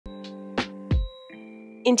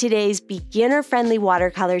In today's beginner-friendly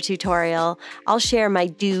watercolor tutorial, I'll share my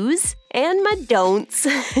do's and my don'ts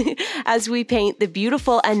as we paint the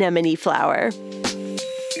beautiful anemone flower.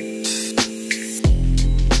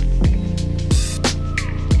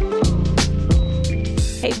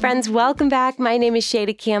 Hey friends, welcome back. My name is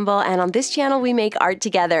Shayda Campbell, and on this channel we make art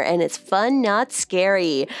together, and it's fun, not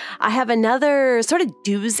scary. I have another sort of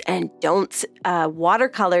do's and don'ts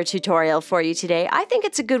watercolor tutorial for you today. I think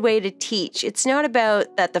it's a good way to teach. It's not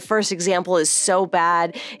about that the first example is so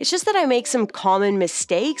bad. It's just that I make some common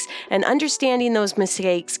mistakes, and understanding those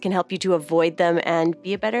mistakes can help you to avoid them and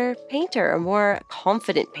be a better painter, a more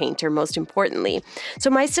confident painter, most importantly.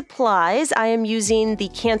 So my supplies, I am using the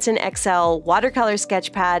Canson XL watercolor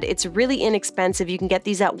sketch pad. It's really inexpensive. You can get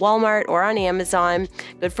these at Walmart or on Amazon.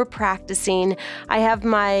 Good for practicing. I have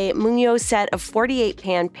my Munoz set of 48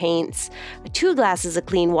 pan paints, 2 glasses of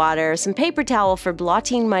clean water, some paper towel for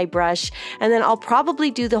blotting my brush, and then I'll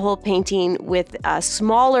probably do the whole painting with a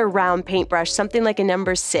smaller round paintbrush, something like a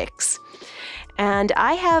number 6. And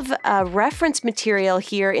I have a reference material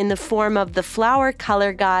here in the form of the Flower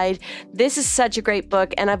Color Guide. This is such a great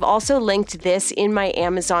book, and I've also linked this in my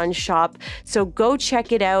Amazon shop, so go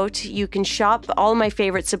check it out. You can shop all my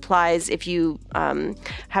favorite supplies if you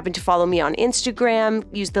happen to follow me on Instagram.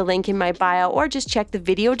 Use the link in my bio, or just check the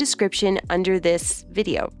video description under this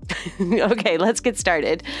video. Okay, let's get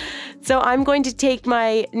started. So I'm going to take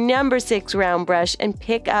my number 6 round brush and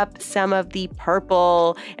pick up some of the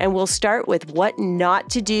purple, and we'll start with what not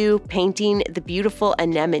to do painting the beautiful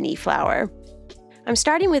anemone flower. I'm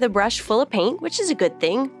starting with a brush full of paint, which is a good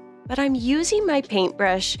thing, but I'm using my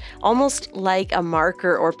paintbrush almost like a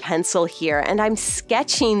marker or pencil here, and I'm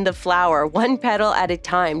sketching the flower one petal at a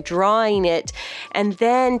time, drawing it, and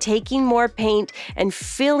then taking more paint and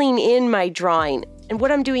filling in my drawing. And what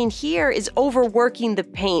I'm doing here is overworking the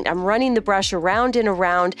paint. I'm running the brush around and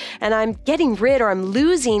around, and I'm getting rid, or I'm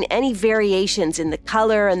losing any variations in the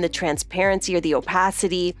color and the transparency or the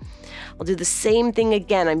opacity. I'll do the same thing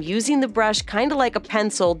again. I'm using the brush kind of like a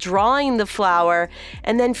pencil, drawing the flower,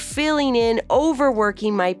 and then filling in,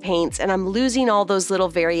 overworking my paints, and I'm losing all those little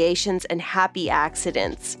variations and happy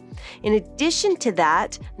accidents. In addition to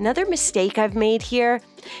that, another mistake I've made here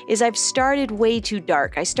is I've started way too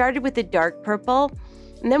dark. I started with the dark purple,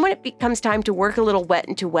 and then when it becomes time to work a little wet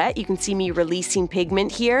into wet, you can see me releasing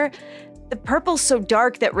pigment here. The purple's so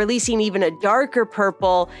dark that releasing even a darker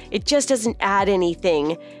purple, it just doesn't add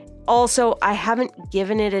anything. Also, I haven't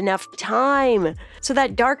given it enough time, so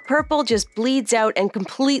that dark purple just bleeds out and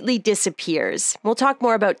completely disappears. We'll talk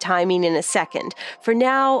more about timing in a second. For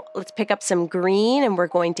now, let's pick up some green, and we're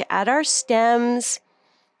going to add our stems.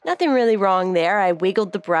 Nothing really wrong there. I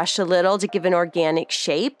wiggled the brush a little to give an organic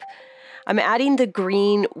shape. I'm adding the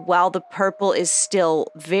green while the purple is still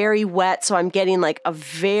very wet, so I'm getting like a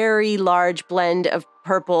very large blend of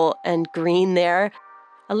purple and green there.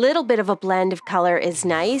 A little bit of a blend of color is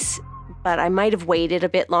nice, but I might have waited a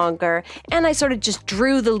bit longer, and I sort of just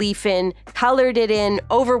drew the leaf in, colored it in,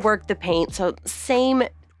 overworked the paint, so same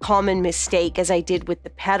common mistake as I did with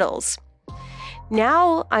the petals.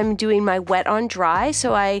 Now I'm doing my wet on dry,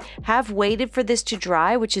 so I have waited for this to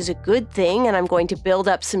dry, which is a good thing, and I'm going to build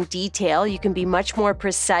up some detail. You can be much more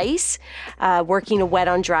precise working a wet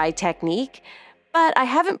on dry technique. But I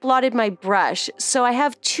haven't blotted my brush, so I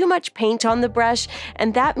have too much paint on the brush,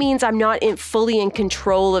 and that means I'm not fully in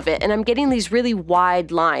control of it, and I'm getting these really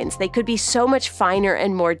wide lines. They could be so much finer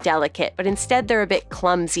and more delicate, but instead they're a bit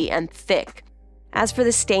clumsy and thick. As for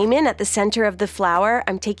the stamen at the center of the flower,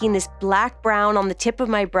 I'm taking this black-brown on the tip of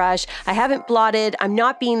my brush. I haven't blotted, I'm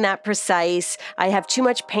not being that precise, I have too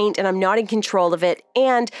much paint and I'm not in control of it,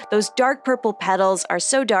 and those dark purple petals are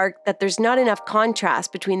so dark that there's not enough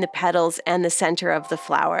contrast between the petals and the center of the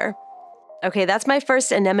flower. Okay, that's my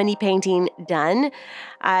first anemone painting done.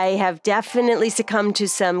 I have definitely succumbed to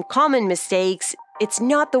some common mistakes. It's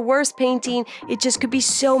not the worst painting, it just could be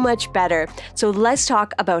so much better. So let's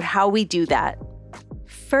talk about how we do that.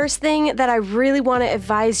 First thing that I really want to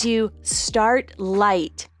advise you, start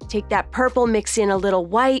light. Take that purple, mix in a little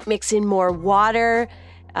white, mix in more water.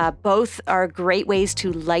 Both are great ways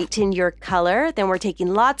to lighten your color. Then we're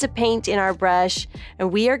taking lots of paint in our brush, and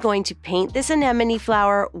we are going to paint this anemone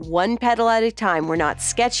flower one petal at a time. We're not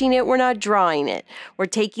sketching it, we're not drawing it. We're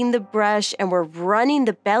taking the brush and we're running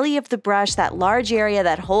the belly of the brush, that large area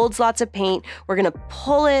that holds lots of paint. We're going to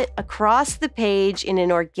pull it across the page in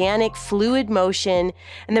an organic, fluid motion,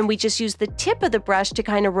 and then we just use the tip of the brush to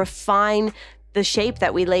kind of refine the shape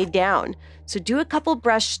that we laid down. So do a couple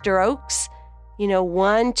brush strokes,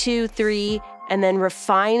 1, 2, 3, and then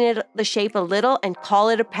refine the shape a little and call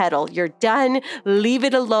it a petal. You're done. Leave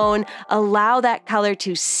it alone. Allow that color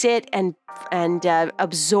to sit and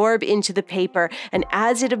absorb into the paper. And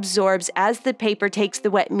as it absorbs, as the paper takes the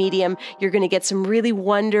wet medium, you're going to get some really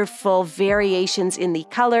wonderful variations in the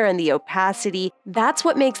color and the opacity. That's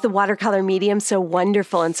what makes the watercolor medium so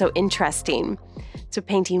wonderful and so interesting. So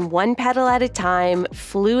painting one petal at a time,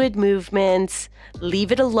 fluid movements,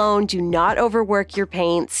 leave it alone, do not overwork your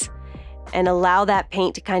paints, and allow that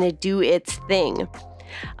paint to kind of do its thing.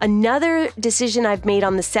 Another decision I've made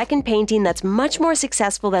on the second painting that's much more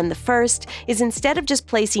successful than the first is instead of just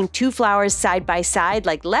placing two flowers side by side,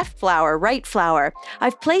 like left flower, right flower,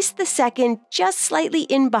 I've placed the second just slightly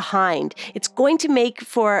in behind. It's going to make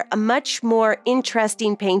for a much more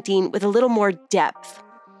interesting painting with a little more depth.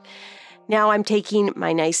 Now I'm taking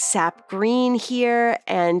my nice sap green here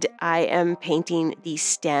and I am painting the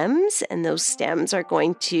stems, and those stems are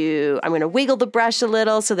I'm going to wiggle the brush a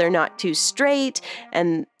little so they're not too straight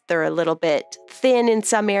and they're a little bit thin in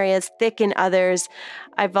some areas, thick in others.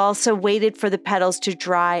 I've also waited for the petals to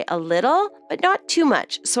dry a little, but not too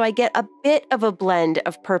much, so I get a bit of a blend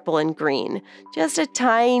of purple and green. Just a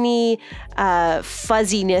tiny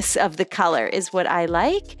fuzziness of the color is what I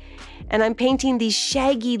like. And I'm painting these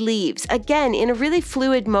shaggy leaves, again, in a really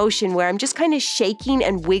fluid motion where I'm just kind of shaking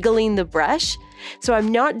and wiggling the brush. So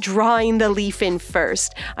I'm not drawing the leaf in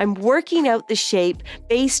first. I'm working out the shape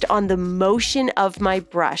based on the motion of my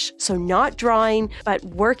brush. So not drawing, but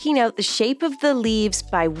working out the shape of the leaves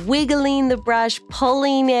by wiggling the brush,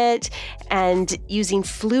 pulling it, and using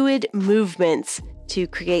fluid movements to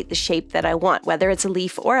create the shape that I want, whether it's a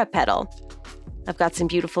leaf or a petal. I've got some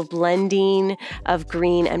beautiful blending of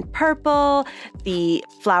green and purple. The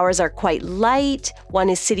flowers are quite light. One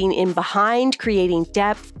is sitting in behind, creating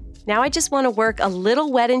depth. Now I just want to work a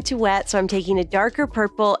little wet into wet, so I'm taking a darker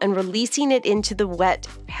purple and releasing it into the wet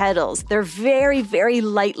petals. They're very, very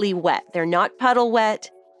lightly wet. They're not puddle wet.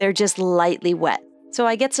 They're just lightly wet. So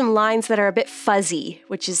I get some lines that are a bit fuzzy,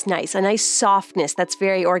 which is nice, a nice softness that's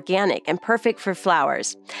very organic and perfect for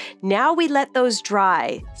flowers. Now we let those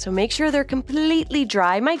dry, so make sure they're completely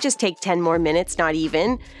dry. Might just take 10 more minutes, not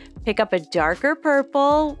even. Pick up a darker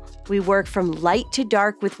purple. We work from light to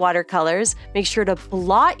dark with watercolors. Make sure to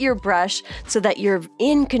blot your brush so that you're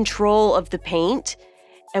in control of the paint.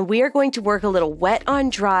 And we are going to work a little wet on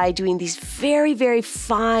dry, doing these very, very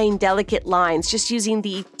fine, delicate lines, just using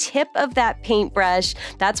the tip of that paintbrush.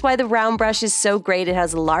 That's why the round brush is so great. It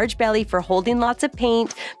has a large belly for holding lots of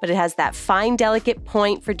paint, but it has that fine, delicate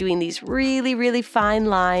point for doing these really, really fine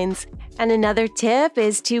lines. And another tip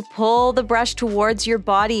is to pull the brush towards your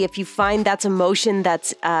body. If you find that's a motion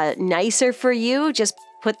that's nicer for you, just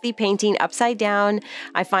put the painting upside down.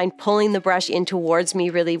 I find pulling the brush in towards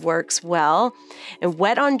me really works well. And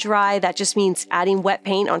wet on dry, that just means adding wet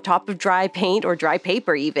paint on top of dry paint or dry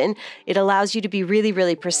paper even. It allows you to be really,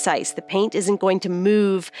 really precise. The paint isn't going to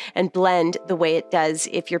move and blend the way it does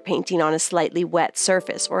if you're painting on a slightly wet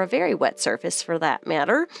surface, or a very wet surface for that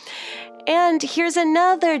matter. And here's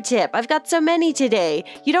another tip. I've got so many today.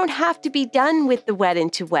 You don't have to be done with the wet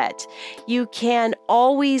into wet. You can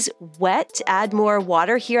always wet, add more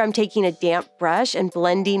water. Here I'm taking a damp brush and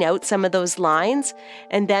blending out some of those lines.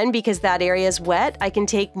 And then because that area is wet, I can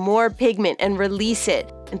take more pigment and release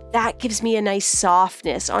it. And that gives me a nice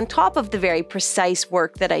softness on top of the very precise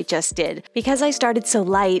work that I just did. Because I started so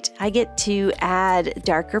light, I get to add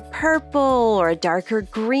darker purple or a darker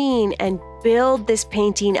green and build this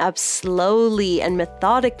painting up slowly and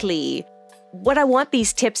methodically. What I want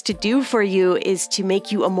these tips to do for you is to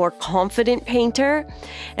make you a more confident painter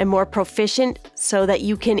and more proficient so that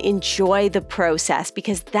you can enjoy the process,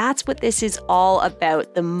 because that's what this is all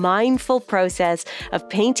about, the mindful process of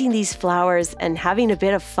painting these flowers and having a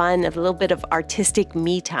bit of fun, a little bit of artistic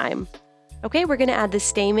me time. Okay, we're going to add the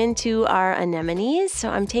stamen to our anemones. So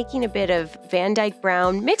I'm taking a bit of Van Dyke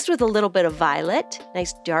brown mixed with a little bit of violet,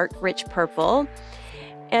 nice dark rich purple.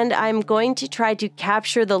 And I'm going to try to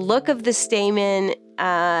capture the look of the stamen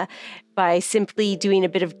by simply doing a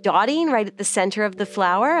bit of dotting right at the center of the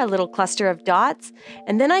flower, a little cluster of dots.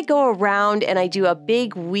 And then I go around and I do a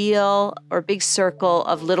big wheel or big circle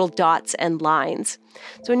of little dots and lines.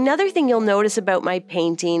 So another thing you'll notice about my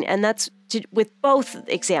painting, and that's with both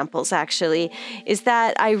examples actually, is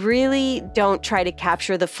that I really don't try to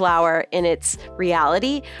capture the flower in its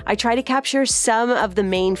reality. I try to capture some of the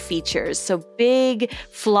main features. So big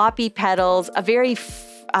floppy petals, a very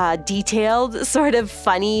detailed, sort of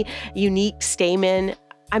funny, unique stamen.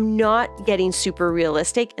 I'm not getting super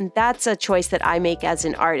realistic, and that's a choice that I make as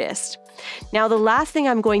an artist. Now, the last thing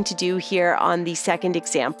I'm going to do here on the second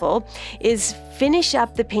example is finish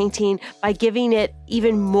up the painting by giving it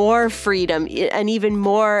even more freedom, an even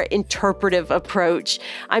more interpretive approach.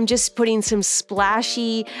 I'm just putting some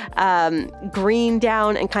splashy green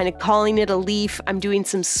down and kind of calling it a leaf. I'm doing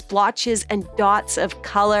some splotches and dots of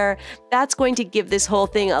color. That's going to give this whole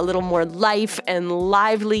thing a little more life and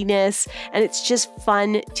liveliness, and it's just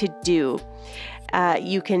fun to do.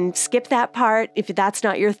 You can skip that part if that's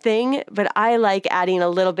not your thing, but I like adding a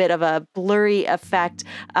little bit of a blurry effect.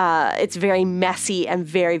 It's very messy and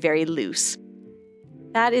very, very loose.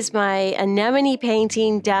 That is my anemone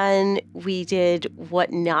painting done. We did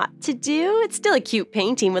what not to do. It's still a cute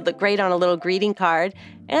painting, would look great on a little greeting card.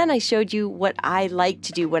 And I showed you what I like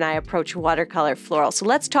to do when I approach watercolor floral. So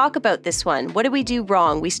let's talk about this one. What did we do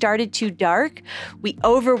wrong? We started too dark. We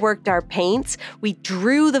overworked our paints. We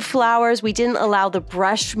drew the flowers. We didn't allow the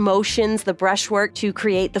brush motions, the brushwork to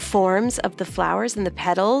create the forms of the flowers and the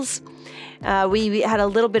petals. We had a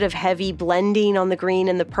little bit of heavy blending on the green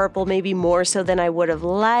and the purple, maybe more so than I would have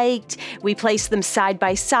liked. We placed them side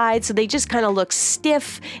by side, so they just kind of look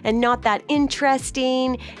stiff and not that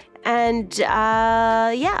interesting. And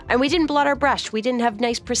and we didn't blot our brush. We didn't have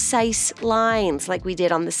nice, precise lines like we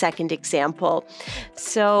did on the second example.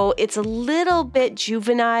 So it's a little bit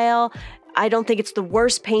juvenile. I don't think it's the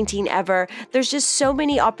worst painting ever. There's just so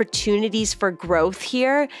many opportunities for growth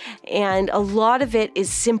here, and a lot of it is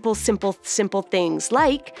simple things,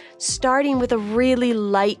 like starting with a really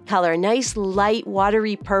light color. Nice, light,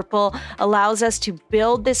 watery purple allows us to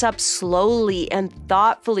build this up slowly and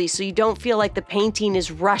thoughtfully so you don't feel like the painting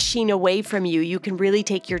is rushing away from you. You can really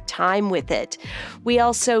take your time with it. We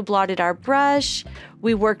also blotted our brush.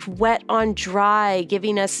 We worked wet on dry,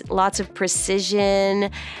 giving us lots of precision,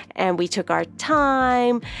 and we took our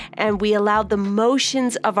time, and we allowed the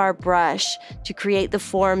motions of our brush to create the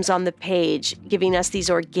forms on the page, giving us these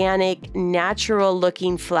organic,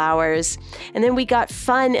 natural-looking flowers. And then we got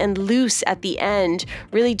fun and loose at the end,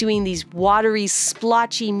 really doing these watery,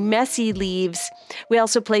 splotchy, messy leaves. We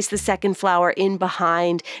also placed the second flower in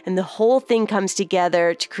behind, and the whole thing comes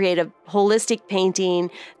together to create a holistic painting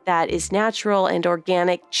that is natural and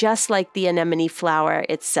organic, just like the anemone flower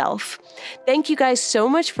itself. Thank you guys so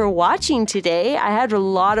much for watching today. I had a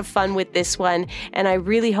lot of fun with this one, and I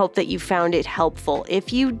really hope that you found it helpful.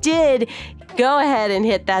 If you did, go ahead and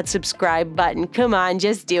hit that subscribe button. Come on,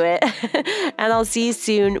 just do it. And I'll see you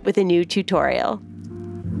soon with a new tutorial.